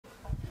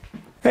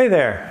Hey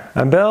there,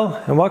 I'm Bill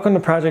and welcome to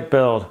Project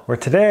Build, where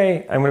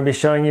today I'm going to be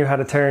showing you how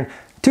to turn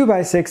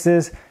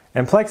 2x6s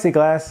and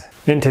plexiglass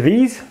into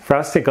these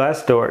frosted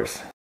glass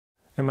doors.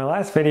 In my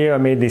last video I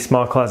made these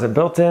small closet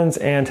built-ins,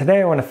 and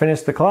today I want to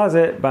finish the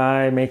closet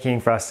by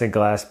making frosted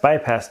glass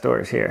bypass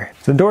doors here.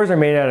 So the doors are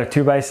made out of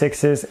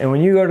 2x6s, and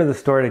when you go to the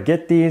store to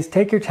get these,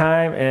 take your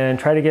time and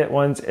try to get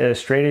ones as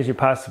straight as you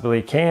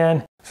possibly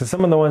can. So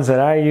some of the ones that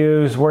I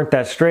used weren't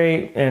that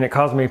straight and it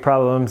caused me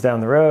problems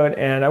down the road,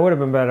 and I would have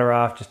been better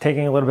off just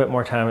taking a little bit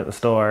more time at the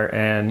store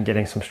and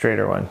getting some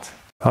straighter ones.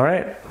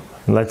 Alright,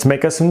 let's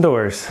make us some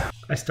doors.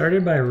 I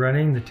started by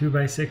running the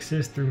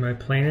 2x6s through my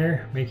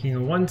planer, making a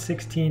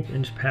 1/16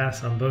 inch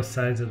pass on both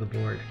sides of the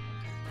board.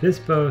 This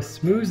both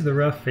smooths the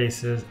rough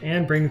faces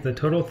and brings the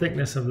total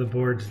thickness of the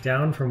boards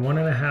down from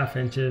 1.5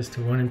 inches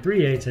to 1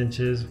 3/8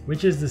 inches,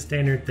 which is the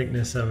standard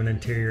thickness of an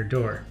interior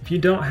door. If you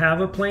don't have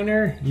a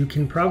planer, you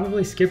can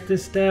probably skip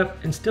this step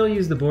and still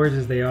use the boards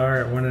as they are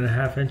at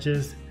 1.5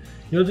 inches.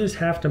 You'll just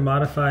have to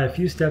modify a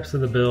few steps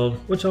of the build,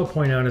 which I'll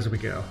point out as we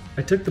go.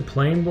 I took the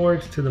plain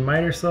boards to the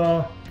miter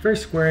saw,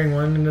 first squaring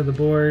one end of the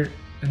board,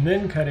 and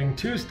then cutting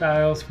 2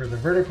 stiles for the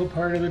vertical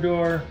part of the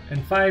door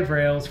and 5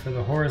 rails for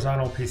the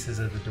horizontal pieces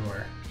of the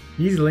door.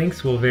 These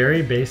lengths will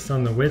vary based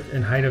on the width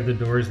and height of the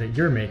doors that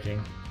you're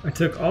making. I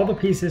took all the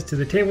pieces to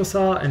the table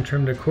saw and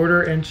trimmed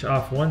 1/4 inch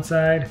off one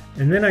side,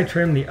 and then I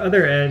trimmed the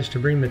other edge to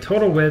bring the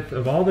total width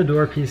of all the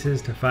door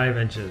pieces to 5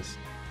 inches.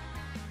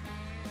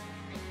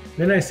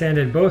 Then I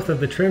sanded both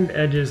of the trimmed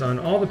edges on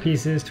all the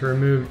pieces to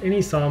remove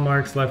any saw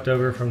marks left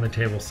over from the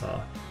table saw.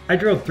 I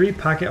drilled 3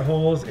 pocket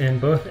holes in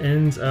both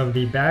ends of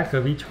the back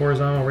of each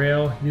horizontal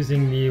rail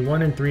using the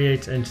 1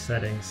 3/8 inch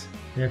settings.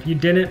 Now if you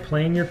didn't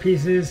plane your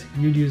pieces,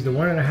 you'd use the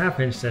 1.5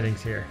 inch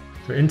settings here.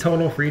 So in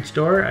total for each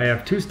door, I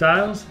have 2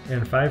 stiles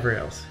and 5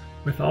 rails.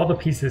 With all the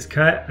pieces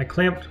cut, I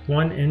clamped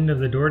one end of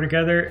the door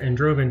together and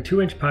drove in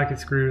 2-inch pocket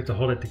screws to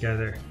hold it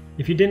together.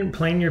 If you didn't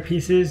plane your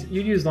pieces,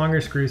 you'd use longer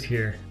screws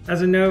here.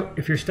 As a note,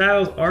 if your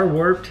stiles are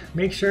warped,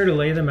 make sure to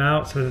lay them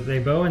out so that they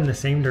bow in the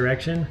same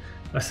direction.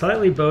 A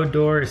slightly bowed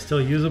door is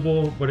still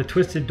usable, but a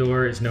twisted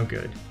door is no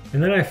good.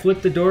 And then I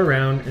flipped the door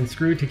around and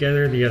screwed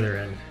together the other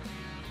end.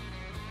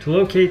 To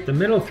locate the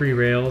middle 3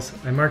 rails,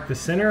 I marked the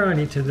center on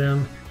each of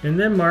them and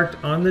then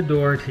marked on the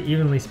door to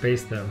evenly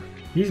space them.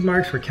 These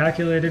marks were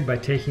calculated by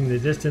taking the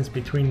distance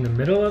between the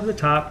middle of the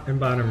top and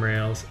bottom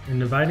rails and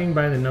dividing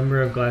by the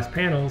number of glass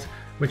panels,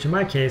 which in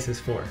my case is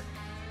 4.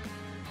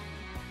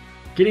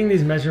 Getting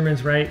these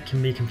measurements right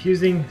can be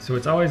confusing, so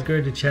it's always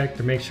good to check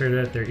to make sure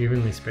that they're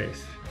evenly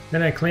spaced.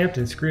 Then I clamped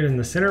and screwed in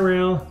the center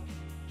rail,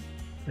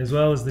 as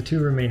well as the 2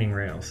 remaining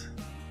rails.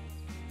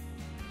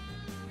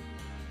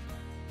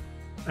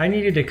 I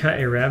needed to cut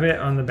a rabbet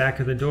on the back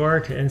of the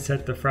door to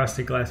inset the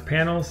frosted glass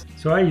panels,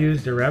 so I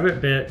used a rabbet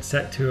bit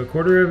set to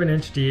 1/4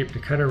 inch deep to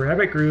cut a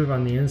rabbet groove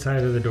on the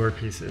inside of the door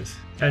pieces.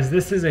 As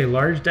this is a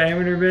large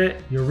diameter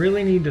bit, you'll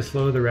really need to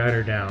slow the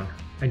router down.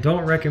 I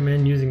don't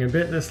recommend using a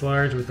bit this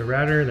large with a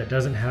router that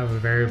doesn't have a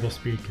variable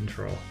speed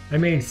control. I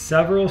made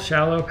several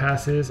shallow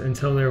passes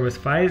until there was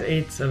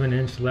 5/8 of an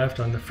inch left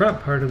on the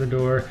front part of the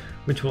door,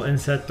 which will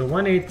inset the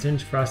 1/8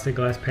 inch frosted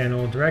glass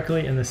panel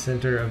directly in the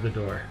center of the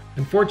door.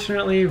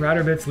 Unfortunately,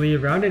 router bits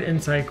leave rounded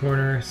inside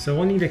corners, so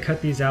we'll need to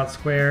cut these out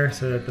square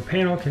so that the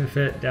panel can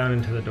fit down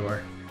into the door.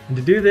 And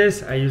to do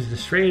this, I used a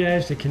straight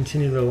edge to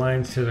continue the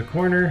lines to the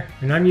corner,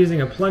 and I'm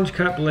using a plunge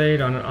cut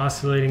blade on an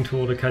oscillating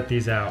tool to cut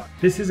these out.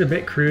 This is a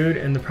bit crude,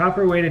 and the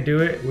proper way to do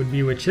it would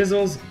be with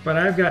chisels, but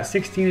I've got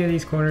 16 of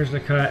these corners to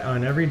cut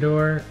on every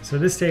door, so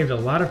this saved a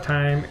lot of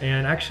time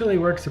and actually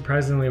worked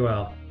surprisingly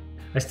well.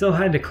 I still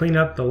had to clean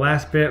up the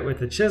last bit with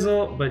the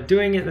chisel, but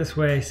doing it this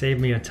way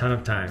saved me a ton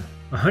of time.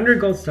 100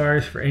 gold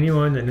stars for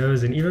anyone that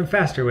knows an even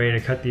faster way to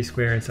cut these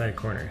square inside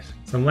corners.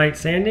 Some light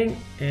sanding,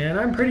 and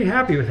I'm pretty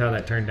happy with how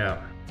that turned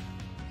out.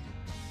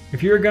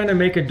 If you were going to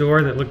make a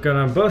door that looked good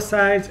on both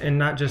sides and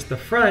not just the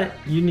front,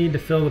 you need to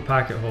fill the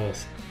pocket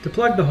holes. To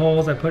plug the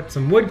holes, I put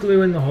some wood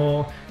glue in the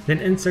hole, then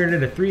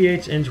inserted a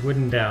 3/8 inch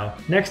wooden dowel.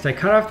 Next, I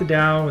cut off the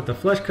dowel with a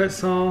flush cut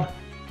saw,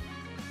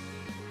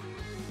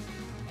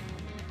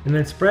 and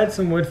then spread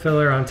some wood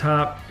filler on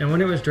top, and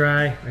when it was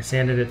dry, I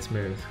sanded it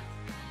smooth.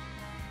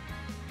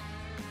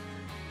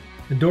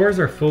 The doors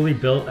are fully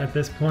built at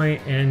this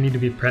point and need to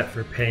be prepped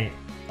for paint.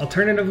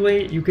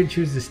 Alternatively, you could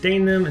choose to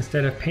stain them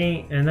instead of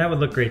paint, and that would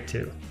look great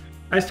too.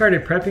 I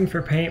started prepping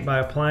for paint by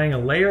applying a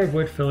layer of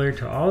wood filler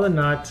to all the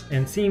knots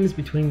and seams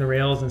between the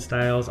rails and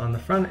stiles on the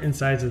front and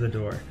sides of the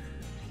door.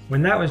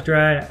 When that was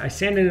dry, I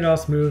sanded it all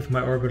smooth with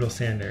my orbital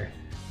sander.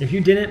 If you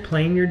didn't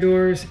plane your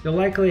doors, you'll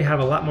likely have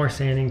a lot more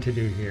sanding to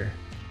do here.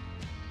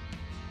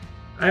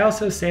 I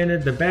also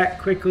sanded the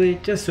back quickly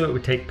just so it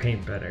would take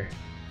paint better.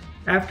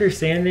 After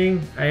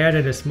sanding, I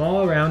added a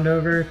small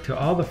roundover to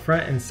all the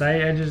front and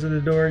side edges of the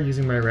door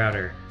using my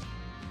router.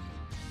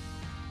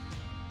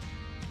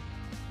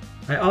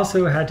 I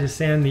also had to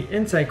sand the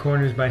inside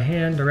corners by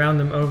hand to round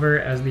them over,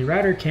 as the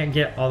router can't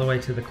get all the way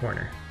to the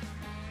corner.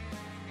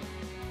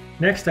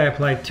 Next, I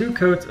applied 2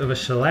 coats of a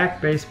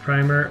shellac-based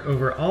primer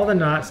over all the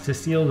knots to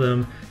seal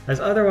them, as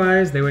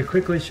otherwise they would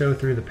quickly show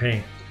through the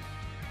paint.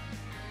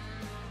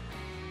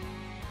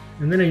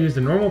 and then I used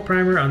a normal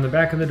primer on the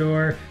back of the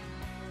door.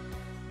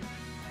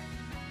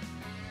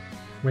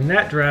 When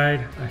that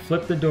dried, I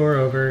flipped the door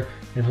over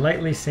and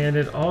lightly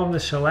sanded all of the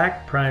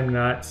shellac prime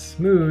knots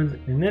smooth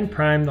and then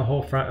primed the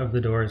whole front of the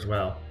door as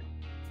well.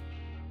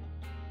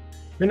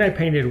 Then I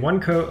painted one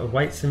coat of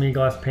white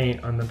semi-gloss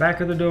paint on the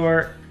back of the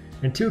door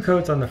and 2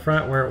 coats on the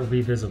front where it will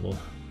be visible.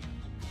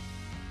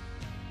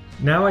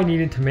 Now I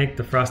needed to make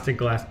the frosted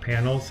glass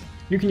panels.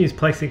 You can use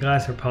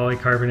plexiglass or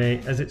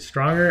polycarbonate as it's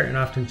stronger and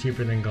often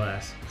cheaper than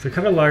glass. So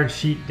cut a large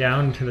sheet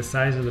down to the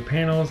size of the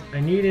panels I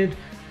needed.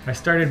 I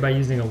started by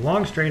using a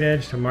long straight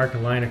edge to mark a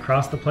line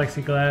across the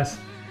plexiglass.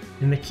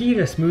 And the key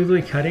to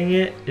smoothly cutting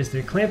it is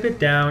to clamp it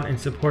down and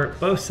support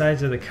both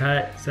sides of the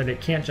cut so that it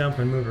can't jump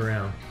and move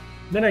around.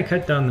 Then I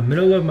cut down the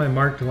middle of my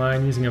marked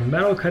line using a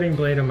metal cutting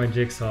blade on my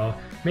jigsaw,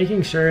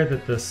 making sure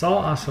that the saw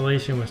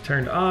oscillation was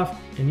turned off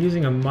and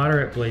using a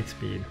moderate blade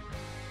speed.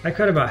 I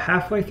cut about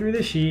halfway through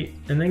the sheet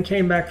and then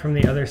came back from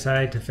the other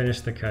side to finish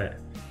the cut.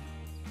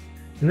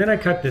 And then I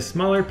cut this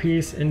smaller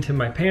piece into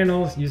my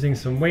panels using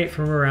some weight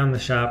from around the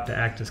shop to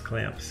act as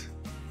clamps.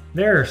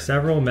 There are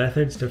several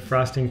methods to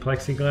frosting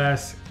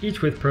plexiglass,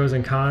 each with pros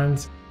and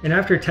cons, and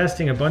after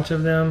testing a bunch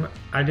of them,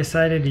 I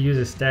decided to use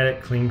a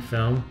static cling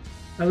film.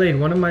 I laid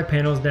one of my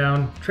panels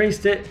down,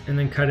 traced it, and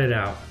then cut it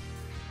out.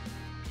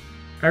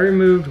 I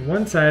removed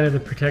one side of the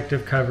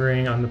protective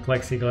covering on the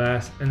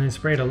plexiglass and then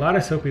sprayed a lot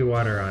of soapy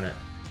water on it.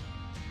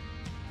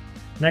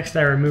 Next,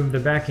 I removed the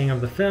backing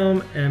of the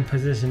film and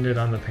positioned it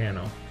on the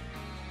panel.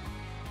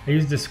 I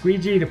used a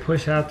squeegee to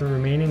push out the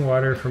remaining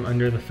water from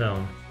under the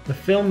film. The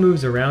film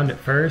moves around at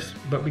first,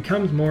 but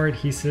becomes more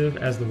adhesive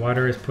as the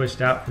water is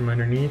pushed out from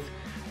underneath.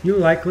 You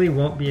likely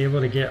won't be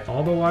able to get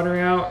all the water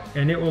out,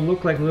 and it will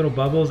look like little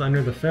bubbles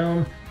under the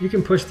film. You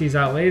can push these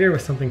out later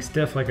with something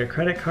stiff like a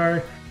credit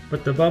card,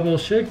 but the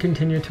bubbles should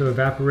continue to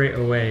evaporate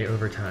away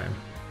over time.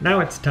 Now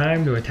it's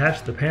time to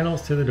attach the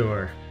panels to the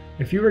door.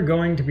 If you were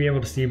going to be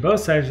able to see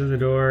both sides of the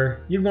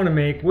door, you'd want to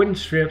make wooden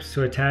strips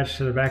to attach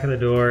to the back of the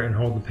door and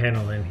hold the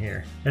panel in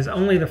here. As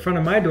only the front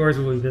of my doors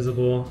will be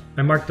visible,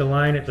 I marked a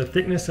line at the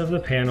thickness of the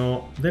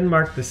panel, then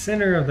marked the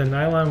center of the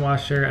nylon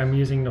washer I'm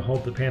using to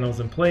hold the panels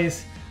in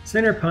place,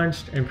 center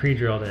punched and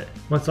pre-drilled it.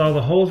 Once all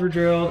the holes were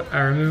drilled,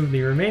 I removed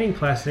the remaining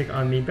plastic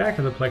on the back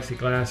of the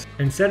plexiglass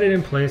and set it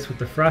in place with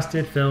the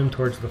frosted film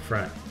towards the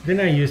front. Then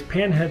I used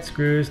pan head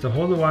screws to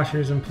hold the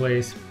washers in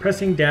place,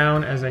 pressing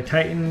down as I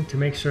tightened to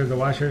make sure the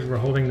washers were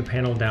holding the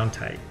panel down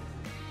tight.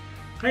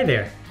 Hi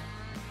there!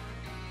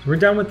 So we're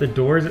done with the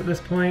doors at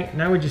this point,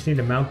 now we just need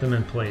to mount them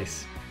in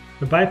place.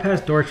 The bypass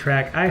door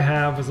track I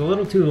have was a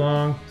little too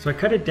long, so I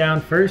cut it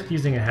down first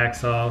using a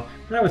hacksaw.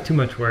 That was too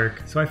much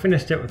work, so I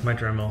finished it with my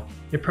Dremel.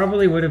 It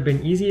probably would have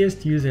been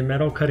easiest to use a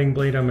metal cutting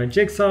blade on my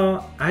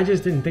jigsaw, I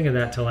just didn't think of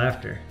that till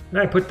after.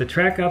 Then I put the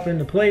track up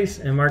into place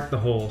and marked the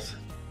holes.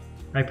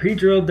 I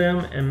pre-drilled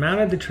them and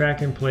mounted the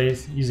track in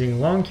place using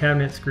long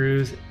cabinet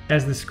screws,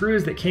 as the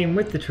screws that came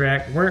with the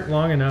track weren't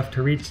long enough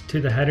to reach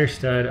to the header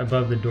stud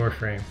above the door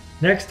frame.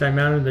 Next, I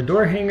mounted the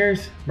door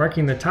hangers,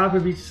 marking the top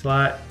of each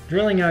slot,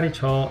 drilling out each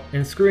hole,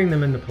 and screwing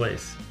them into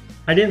place.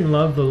 I didn't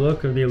love the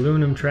look of the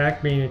aluminum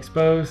track being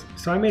exposed,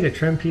 so I made a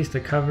trim piece to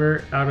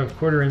cover out of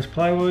 1/4 inch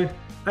plywood.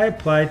 I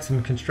applied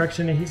some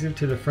construction adhesive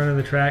to the front of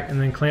the track and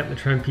then clamped the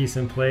trim piece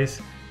in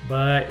place,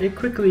 but it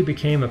quickly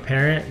became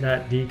apparent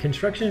that the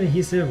construction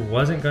adhesive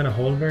wasn't going to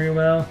hold very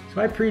well,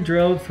 so I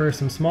pre-drilled for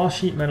some small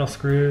sheet metal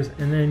screws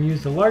and then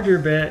used a larger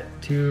bit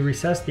to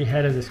recess the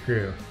head of the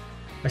screw.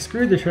 I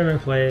screwed the trim in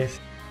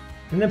place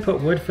and then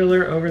put wood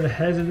filler over the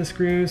heads of the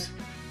screws.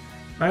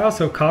 I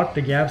also caulked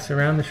the gaps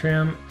around the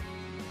trim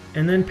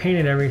and then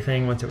painted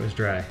everything once it was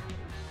dry.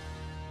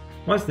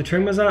 Once the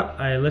trim was up,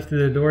 I lifted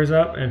the doors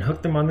up and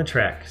hooked them on the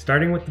track,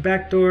 starting with the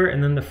back door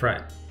and then the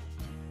front.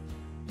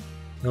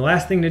 The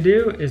last thing to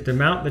do is to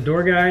mount the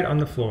door guide on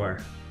the floor.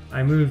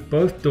 I moved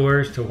both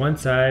doors to one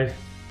side,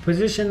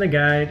 positioned the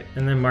guide,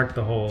 and then marked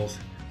the holes.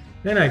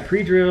 Then I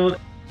pre-drilled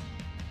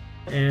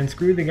and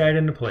screwed the guide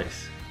into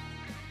place.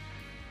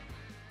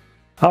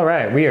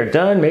 Alright, we are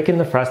done making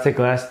the frosted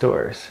glass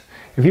doors.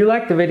 If you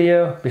liked the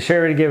video, be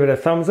sure to give it a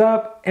thumbs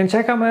up and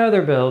check out my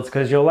other builds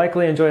because you'll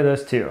likely enjoy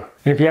those too.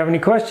 And if you have any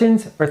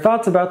questions or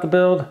thoughts about the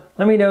build,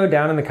 let me know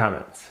down in the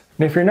comments.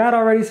 And if you're not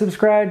already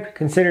subscribed,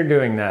 consider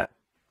doing that.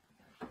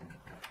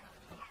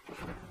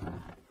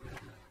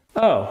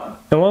 Oh,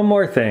 and one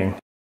more thing.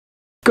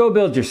 Go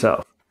build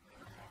yourself.